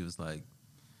Hope,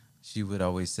 she would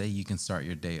always say, you can start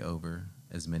your day over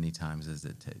as many times as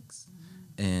it takes.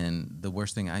 And the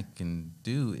worst thing I can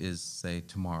do is say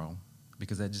tomorrow,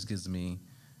 because that just gives me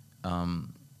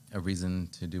a reason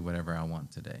to do whatever I want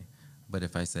today. But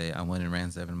if I say I went and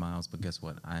ran 7 miles, but guess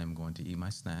what? I am going to eat my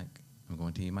snack, I'm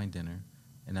going to eat my dinner,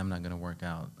 and I'm not going to work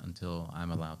out until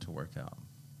I'm allowed to work out.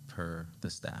 per the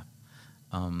staff.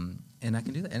 And I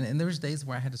can do that. And there was days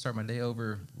where I had to start my day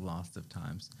over lots of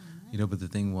times, but the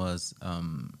thing was,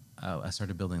 I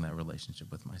started building that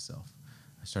relationship with myself.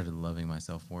 I started loving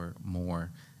myself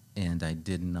more, and I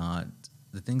did not,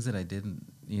 the things that I didn't,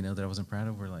 that I wasn't proud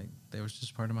of were like, they was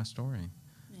just part of my story,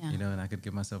 and I could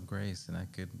give myself grace, and I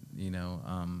could,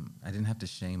 I didn't have to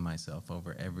shame myself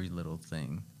over every little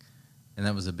thing. And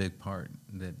that was a big part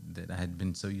that I had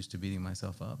been so used to beating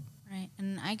myself up. Right.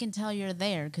 And I can tell you're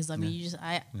there because, I mean,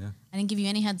 I didn't give you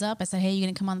any heads up. I said, hey, you're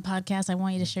going to come on the podcast. I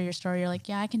want you to share your story. You're like,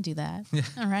 yeah, I can do that. Yeah.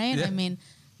 All right. Yeah. I mean,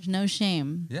 there's no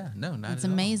shame. Yeah, no, not it's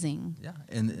at amazing. All.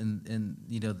 Yeah. And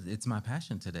it's my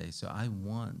passion today. So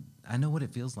I know what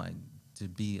it feels like to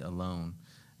be alone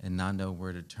and not know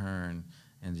where to turn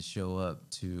and to show up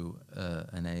to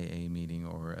an AA meeting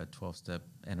or a 12-step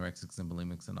Anorexics and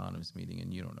Bulimics Anonymous meeting,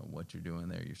 and you don't know what you're doing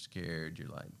there. You're scared. You're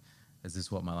like, is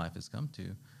this what my life has come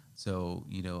to? So,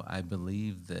 I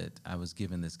believe that I was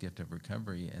given this gift of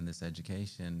recovery and this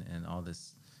education and all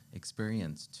this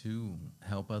experience to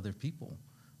help other people.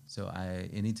 So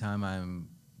anytime I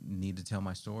need to tell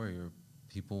my story or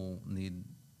people need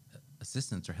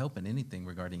assistance or help in anything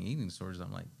regarding eating disorders,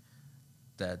 I'm like,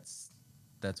 that's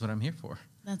what I'm here for.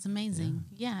 That's amazing.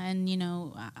 Yeah. And,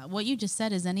 what you just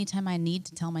said is anytime I need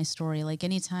to tell my story, like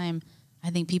anytime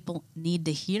I think people need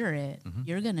to hear it,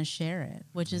 you're going to share it,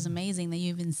 which is amazing that you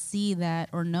even see that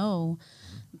or know.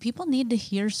 People need to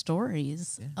hear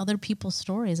stories, other people's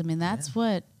stories. I mean, that's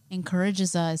what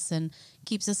encourages us and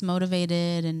keeps us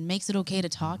motivated and makes it okay to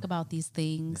talk about these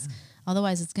things.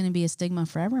 Otherwise, it's going to be a stigma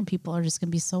forever and people are just going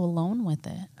to be so alone with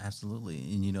it. Absolutely.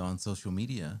 And, on social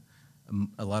media,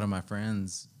 a lot of my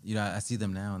friends, I see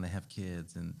them now and they have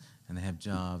kids and they have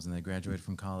jobs and they graduated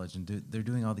from college and they're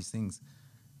doing all these things.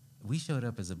 We showed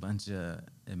up as a bunch of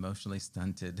emotionally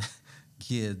stunted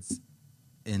kids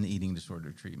in eating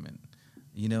disorder treatment,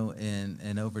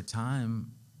 and over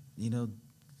time,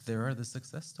 there are the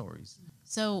success stories.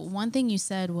 So one thing you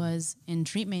said was in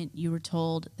treatment, you were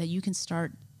told that you can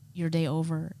start your day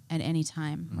over at any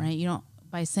time, right? You don't,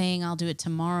 by saying I'll do it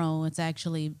tomorrow, it's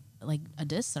actually like a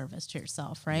disservice to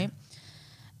yourself, right?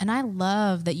 And I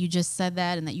love that you just said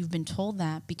that and that you've been told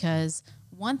that, because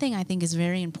one thing I think is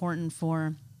very important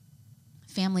for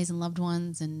families and loved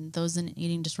ones and those in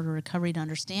eating disorder recovery to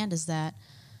understand is that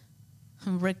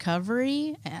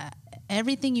recovery,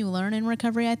 everything you learn in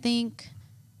recovery, I think,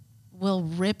 will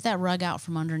rip that rug out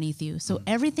from underneath you. So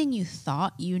everything you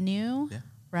thought you knew,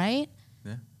 right,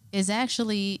 is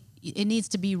actually, it needs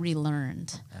to be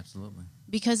relearned. Absolutely.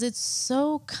 Because it's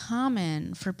so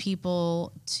common for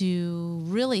people to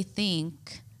really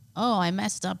think, oh, I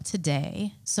messed up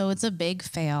today, so it's a big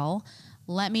fail.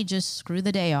 Let me just screw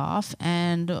the day off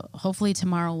and hopefully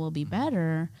tomorrow will be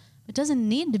better. It doesn't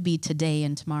need to be today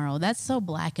and tomorrow. That's so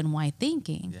black and white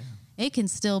thinking. It can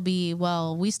still be,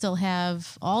 well, we still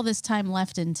have all this time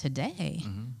left in today.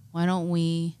 Why don't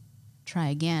we try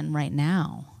again right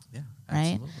now? Yeah,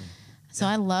 right? absolutely. So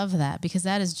I love that, because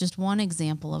that is just one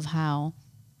example of how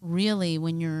really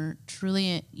when you're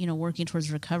truly, working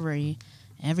towards recovery,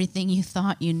 everything you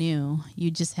thought you knew,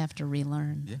 you just have to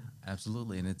relearn. Yeah,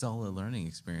 absolutely. And it's all a learning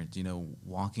experience,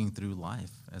 walking through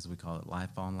life, as we call it,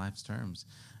 life on life's terms.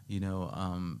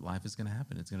 Life is going to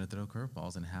happen. It's going to throw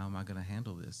curveballs. And how am I going to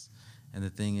handle this? And the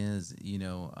thing is,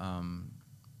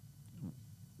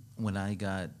 when I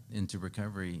got into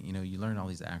recovery, you learn all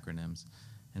these acronyms.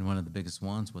 And one of the biggest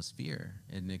ones was fear.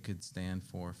 And it could stand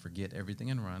for forget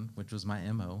everything and run, which was my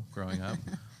MO growing up.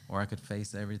 Or I could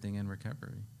face everything in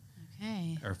recovery.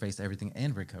 Okay. Or face everything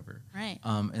and recover. Right.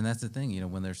 And that's the thing,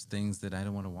 when there's things that I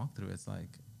don't want to walk through, it's like,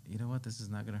 you know what, this is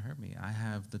not going to hurt me. I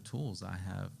have the tools. I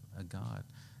have a God.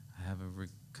 I have a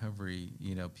recovery,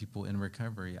 people in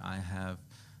recovery.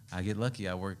 I get lucky.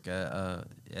 I work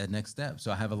at Next Step.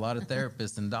 So I have a lot of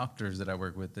therapists and doctors that I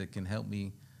work with that can help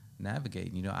me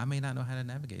navigate. I may not know how to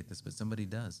navigate this, but somebody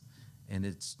does. And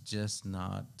it's just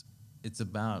not, it's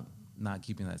about not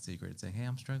keeping that secret. Saying, hey,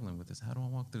 I'm struggling with this. How do I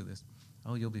walk through this?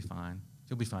 Oh, you'll be fine.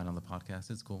 You'll be fine on the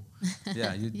podcast. It's cool.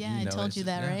 Yeah, I told you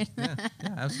that, right? yeah,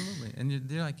 absolutely. And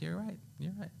you're like, you're right.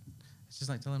 It's just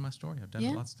like telling my story. I've done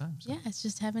it lots of times. So. Yeah, it's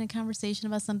just having a conversation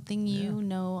about something you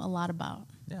know a lot about.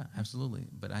 Yeah, absolutely.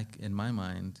 But in my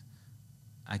mind,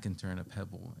 I can turn a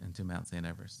pebble into Mount St.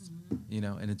 Everest.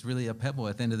 And it's really a pebble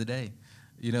at the end of the day.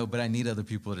 But I need other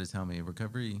people to tell me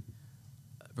recovery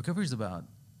is about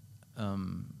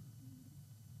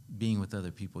being with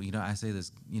other people. I say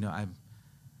this,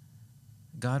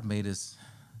 God made us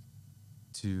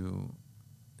to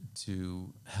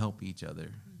help each other,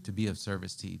 to be of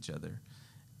service to each other.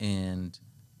 And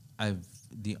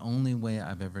the only way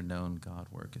I've ever known God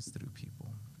work is through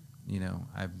people.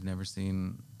 I've never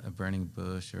seen a burning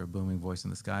bush or a booming voice in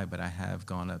the sky, but I have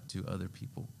gone up to other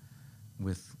people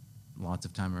with lots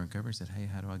of time in recovery and said, hey,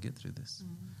 how do I get through this?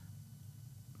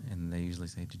 And they usually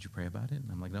say, did you pray about it?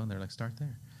 And I'm like, no. And they're like, start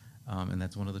there. And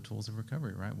that's one of the tools of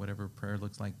recovery, right? Whatever prayer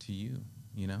looks like to you,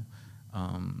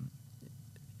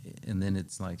 and then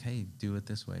it's like, hey, do it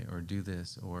this way or do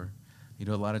this. Or,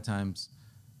 a lot of times,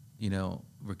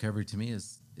 recovery to me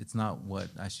is, it's not what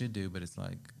I should do, but it's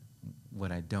like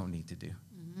what I don't need to do,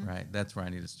 right? That's where I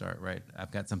need to start, right?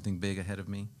 I've got something big ahead of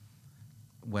me.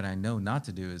 What I know not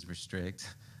to do is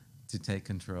restrict, to take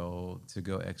control, to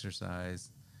go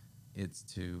exercise. It's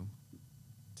to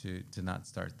not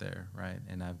start there, right?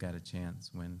 And I've got a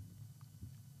chance when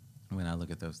I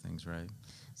look at those things, right?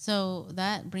 So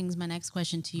that brings my next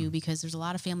question to you, because there's a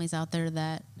lot of families out there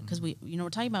that, because we're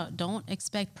talking about, don't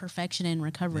expect perfection in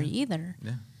recovery either.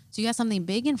 Yeah. So you got something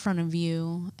big in front of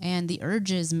you, and the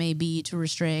urges may be to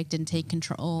restrict and take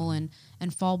control and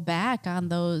fall back on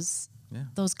those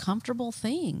comfortable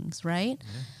things, right?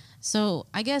 Yeah. So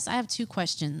I guess I have two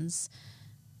questions.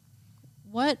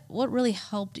 What really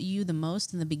helped you the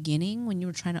most in the beginning when you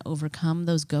were trying to overcome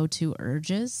those go-to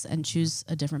urges and choose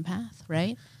a different path,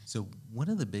 right? So one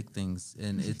of the big things,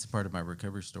 and it's part of my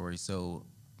recovery story. So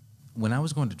when I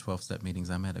was going to 12-step meetings,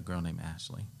 I met a girl named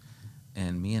Ashley.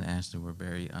 And me and Ashley were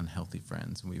very unhealthy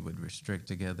friends. We would restrict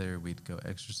together. We'd go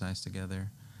exercise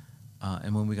together.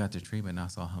 And when we got to treatment, I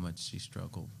saw how much she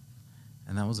struggled.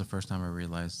 And that was the first time I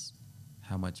realized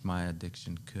how much my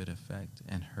addiction could affect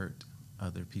and hurt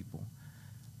other people.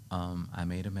 I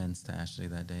made amends to Ashley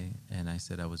that day, and I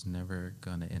said I was never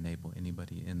going to enable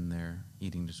anybody in their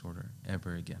eating disorder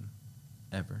ever again,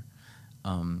 ever.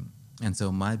 And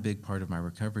so my big part of my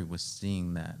recovery was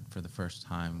seeing that for the first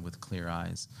time with clear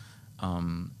eyes,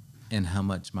 and how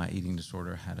much my eating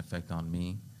disorder had effect on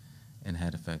me and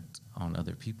had effect on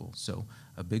other people. So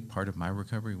a big part of my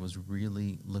recovery was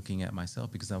really looking at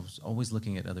myself, because I was always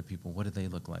looking at other people. What do they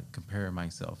look like? Compare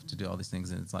myself to do all these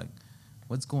things, and it's like,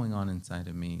 what's going on inside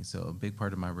of me? So a big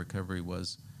part of my recovery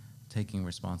was taking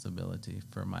responsibility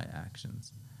for my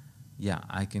actions. Yeah,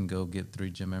 I can go get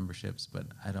 3 gym memberships, but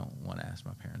I don't want to ask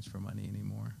my parents for money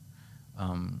anymore.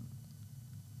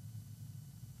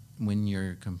 When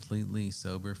you're completely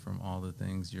sober from all the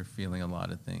things, you're feeling a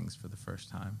lot of things for the first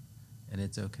time, and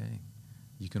it's okay.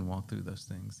 You can walk through those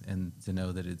things, and to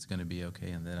know that it's going to be okay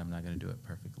and that I'm not going to do it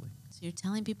perfectly. So you're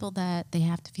telling people that they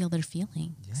have to feel their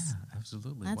feelings. Yeah,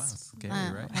 absolutely. Wow, scary,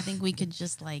 right? I think we could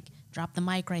just drop the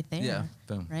mic right there. Yeah,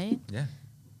 boom. Right? Yeah.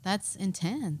 That's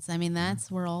intense. I mean, that's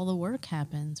where all the work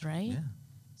happens, right? Yeah.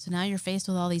 So now you're faced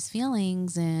with all these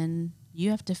feelings, and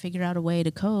you have to figure out a way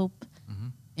to cope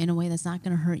in a way that's not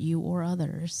going to hurt you or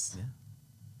others. Yeah.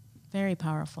 Very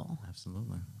powerful.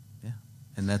 Absolutely. Yeah.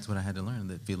 And that's what I had to learn,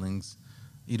 that feelings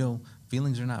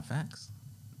are not facts.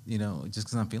 Just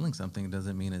because I'm feeling something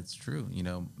doesn't mean it's true.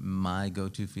 My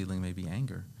go-to feeling may be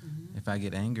anger. If I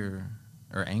get angry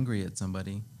at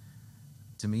somebody,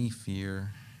 to me,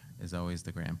 fear is always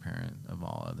the grandparent of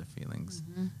all other feelings.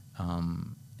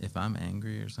 If I'm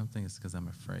angry or something, it's because I'm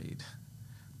afraid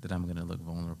that I'm going to look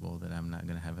vulnerable, that I'm not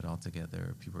going to have it all together,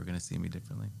 or people are going to see me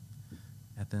differently.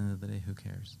 At the end of the day, who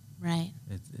cares? Right.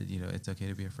 It's okay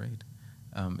to be afraid.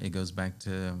 It goes back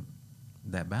to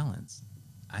that balance.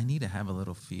 I need to have a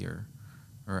little fear,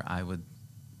 or I would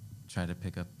try to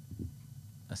pick up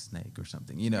a snake or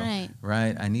something,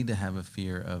 right? I need to have a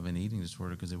fear of an eating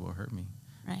disorder because it will hurt me.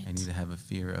 Right. I need to have a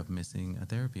fear of missing a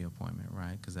therapy appointment,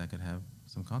 right? Because that could have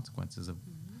some consequences of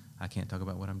I can't talk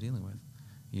about what I'm dealing with,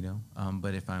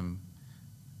 But if I'm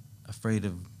afraid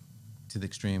of to the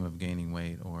extreme of gaining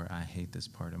weight, or I hate this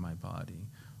part of my body,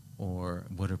 or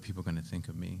what are people going to think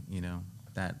of me,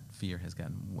 that fear has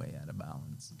gotten way out of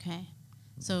balance. Okay.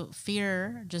 So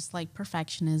fear, just like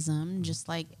perfectionism, just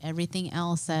like everything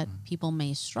else that people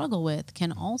may struggle with,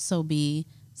 can also be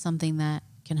something that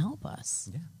can help us.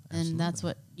 Yeah, absolutely. And that's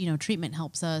what, treatment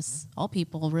helps us, all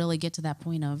people, really get to that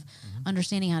point of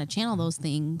understanding how to channel those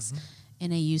things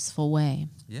in a useful way.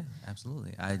 Yeah,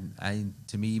 absolutely.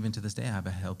 To me, even to this day, I have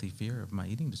a healthy fear of my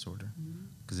eating disorder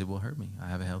because it will hurt me. I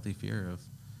have a healthy fear of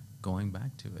going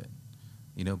back to it,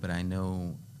 but I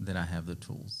know that I have the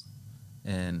tools.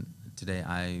 And today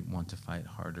I want to fight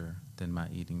harder than my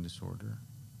eating disorder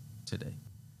today.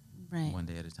 Right. One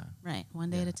day at a time. Right.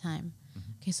 One day at a time.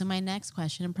 Okay. So my next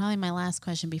question, and probably my last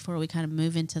question before we kind of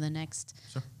move into the next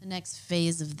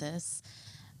phase of this,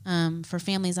 for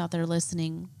families out there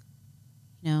listening,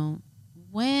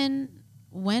 when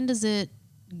does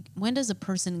a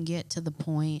person get to the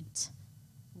point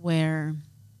where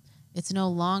It's no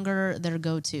longer their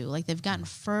go-to. Like they've gotten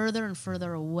further and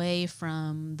further away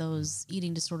from those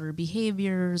eating disorder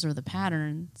behaviors or the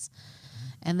patterns,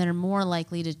 and they're more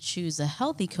likely to choose a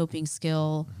healthy coping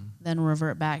skill than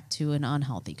revert back to an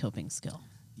unhealthy coping skill.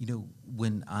 You know,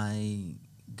 when I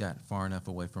got far enough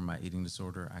away from my eating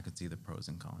disorder, I could see the pros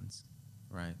and cons,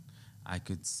 right? I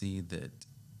could see that,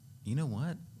 you know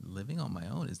what, living on my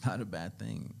own is not a bad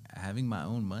thing. Having my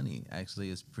own money actually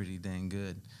is pretty dang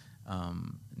good.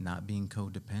 Not being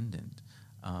codependent,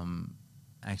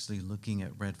 actually looking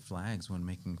at red flags when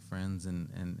making friends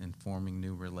and forming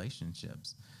new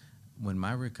relationships. When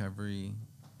my recovery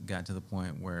got to the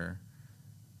point where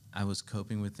I was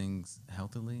coping with things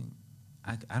healthily,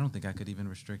 I don't think I could even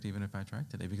restrict even if I tried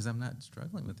today because I'm not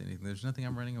struggling with anything. There's nothing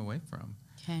I'm running away from.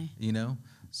 Okay. You know?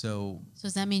 So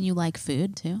does that mean you like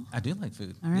food too? I do like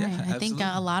food. All right. Yeah, I think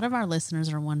a lot of our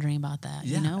listeners are wondering about that.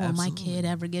 Yeah, you know, will absolutely. my kid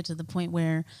ever get to the point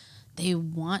where they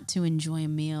want to enjoy a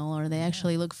meal or they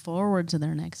actually look forward to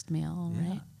their next meal,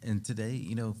 right? And today,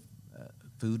 you know,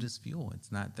 food is fuel.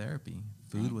 It's not therapy.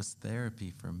 Food was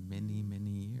therapy for many, many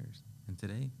years. And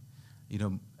today, you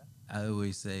know, I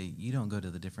always say you don't go to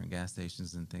the different gas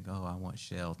stations and think, oh, I want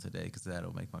Shell today because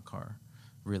that'll make my car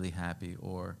really happy.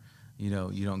 Or, you know,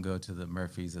 you don't go to the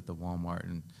Murphy's at the Walmart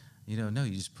and, you know, no,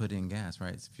 you just put in gas,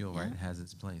 right? It's fuel, right? It has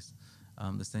its place.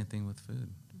 The same thing with food.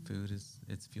 Food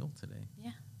it's fuel today.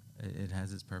 Yeah. It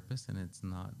has its purpose, and it's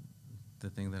not the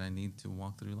thing that I need to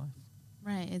walk through life.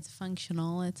 Right. It's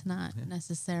functional. It's not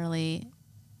necessarily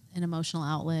an emotional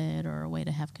outlet or a way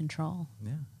to have control.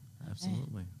 Yeah,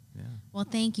 absolutely. Yeah. Well,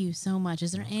 thank you so much.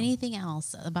 Is there anything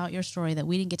else about your story that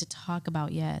we didn't get to talk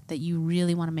about yet that you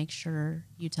really want to make sure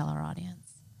you tell our audience?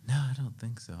 No, I don't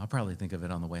think so. I'll probably think of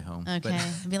it on the way home. Okay.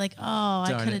 And be like, oh,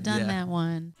 I could have done that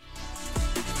one.